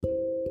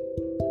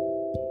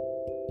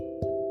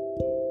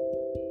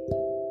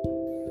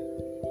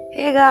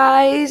Hey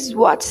guys,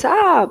 what's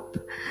up?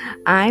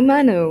 I'm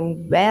Anu.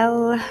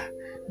 Well,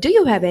 do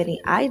you have any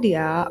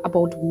idea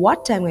about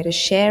what I'm going to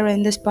share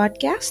in this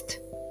podcast?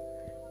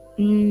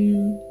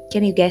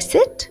 Can you guess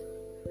it?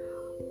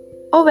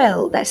 Oh,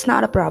 well, that's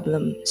not a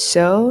problem.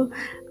 So,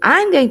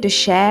 I'm going to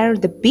share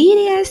the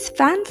BTS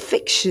fan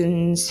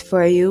fictions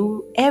for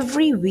you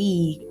every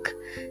week.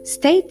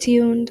 Stay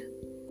tuned.